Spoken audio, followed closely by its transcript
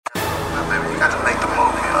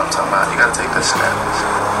gotta take this step.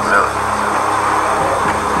 Really.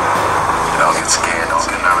 Don't get scared, don't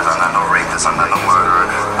get nervous. I'm not no rapist, I'm not no murderer.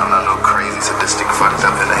 I'm not no crazy, sadistic, fucked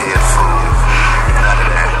up in the head fool. None of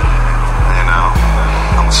that. You know?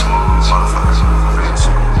 I'm a smooth motherfucker. Real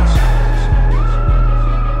smooth.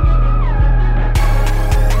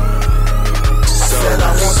 Said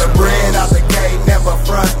I want the bread out the gate, never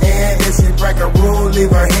front end. If she break a rule,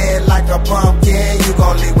 leave her head like a pumpkin. You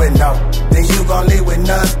gon' leave with no. Then you gon' leave with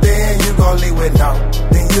nothing. You gon' leave with no.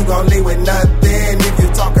 Then you gon' leave with nothing. If you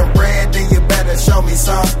talking bread, then you better show me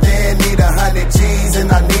something. Need 100 G's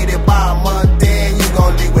and I need it by a month. Then you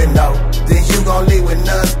gon' leave with no. Then you gon' leave with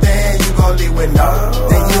nothing. You gon' leave with no.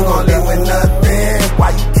 Then you gon' leave with nothing. Why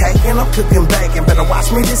you caking? I'm cooking bacon. Better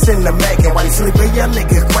watch me this in the making. While you sleeping, your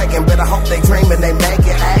niggas quaking. Better hope they dreaming they make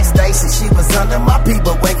it. Ask Stacy, she was under my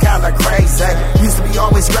people, went kinda crazy. Used to be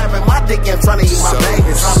always grabbing my dick and trying to eat my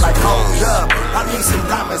babies. I'm like, hold up, I need some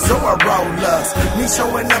diamonds or a Rolex. Me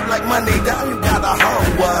showing up like money down, you gotta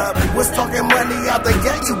hold up. Was talking money out the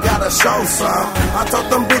gate, you gotta show some. I told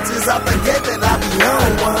them bitches out the gate that I be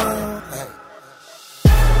on one.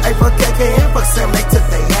 Hey, for KK and for Sam, they took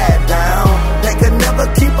their head down. They could never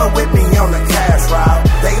keep up with me on the cash route.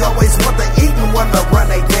 They always want to eat and want to run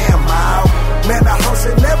they damn mouth. Man, the hoe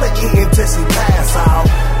should never eat until she pass out.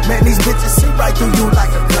 Man, these bitches see right through you like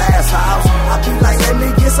a glass house. I be like, let me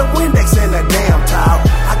get some Windex and a damn towel.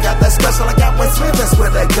 I got that special, I got one Smithers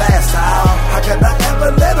with a glass towel. How could I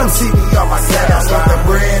ever let them see me on my cash? I want the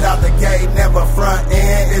bread out the gate, never front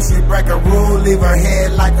end. If she break a rule, leave her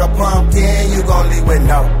head like a pumpkin. You gon' leave with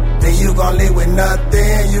no. Then you gon' leave with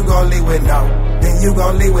nothing. You gon' leave with no. Then you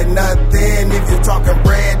gon' leave with nothing. If you talking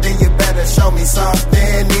bread, then you better show me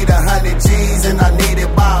something. Need 100 G's and I need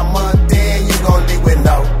it by a month. Then you gon' leave with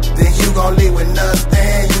no. Then you gon' leave with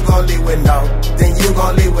nothing. You gon' leave with no. Then you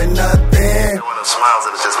gon' leave with nothing. One of them smiles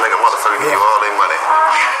that just make a motherfucker give you all their money.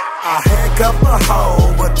 I handcuff a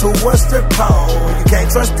hoe with 2-1 strip pole. You can't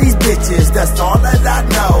trust these bitches, that's all that I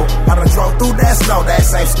know. I done drove through that snow, that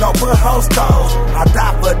same snow for hoes toes. I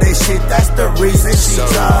die for this shit, that's the reason she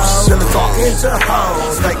chose. Still talking to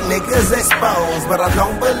hoes, like niggas exposed. But I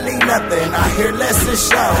don't believe nothing, I hear less is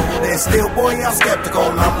show. Then still, boy, I'm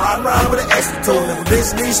skeptical, and I'm riding around with an extra tool. If a bitch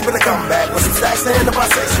needs, she better come back with some stacks and a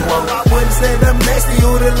bisexual. I wouldn't stand up next to you,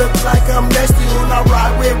 that look like I'm next to you. And I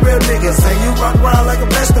ride with real niggas, and you run around like a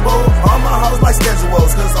vegetable. All my hoes like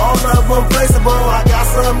schedules, cause all of them flexible. I got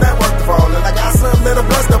some that work the phone, and I got some that'll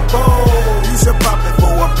bust the bowl. You should pop it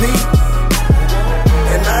for a beat,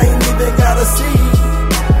 and I ain't even gotta see.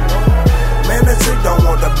 Man, that chick don't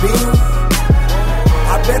want the bean.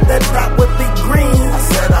 I bet that top would be green. I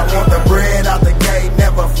said I want the bread out the gate,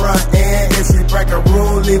 never front end. If she break a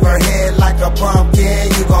rule, leave her head like a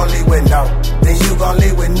pumpkin. You gon' leave with no. Then you gon'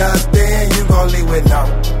 leave with nothing. You gon' leave with no.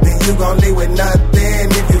 Then you gon' leave with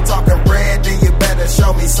nothing. If you talking bread, then you better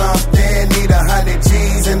show me something. Need 100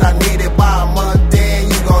 G's and I need it by a month.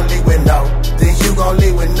 Then you gon' leave with no. Then you gon'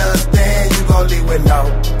 leave with nothing. You gon' leave with no.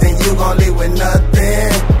 Then you gon' leave with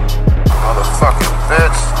nothing. Motherfucking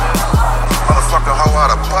bitch. Motherfucking hoe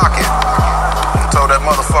out of pocket. I told that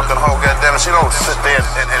motherfucking hoe, goddamn it, she don't sit there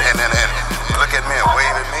and look at me and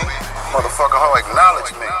wave at me. Motherfucking hoe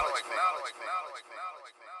acknowledge me.